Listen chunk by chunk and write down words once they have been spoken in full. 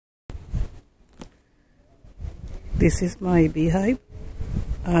This is my beehive,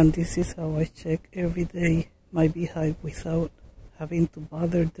 and this is how I check every day my beehive without having to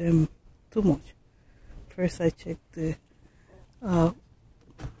bother them too much. First I check the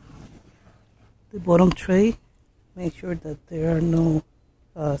bottom tray, make sure that there are no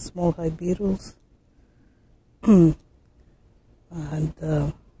small hive beetles and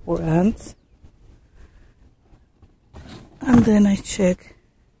or ants, and then I check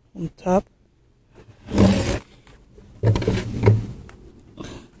on top.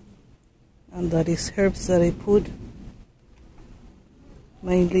 And that is herbs that I put,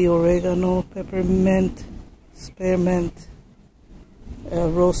 mainly oregano, peppermint, spearmint,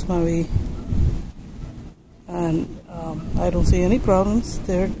 rosemary, and I don't see any problems.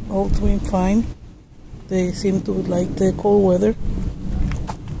 They're all doing fine. They seem to like the cold weather.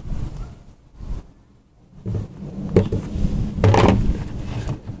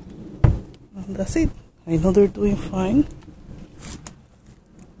 And that's it. I know they're doing fine.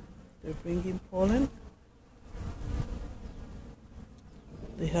 They're bringing pollen.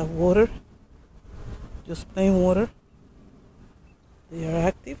 They have water, just plain water. They are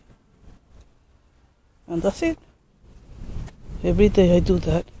active. And that's it. Every day I do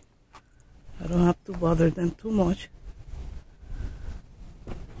that. I don't have to bother them too much.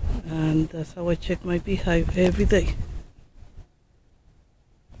 And that's how I check my beehive every day.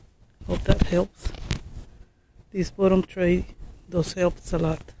 Hope that helps. This bottom tray does help a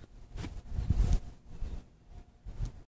lot.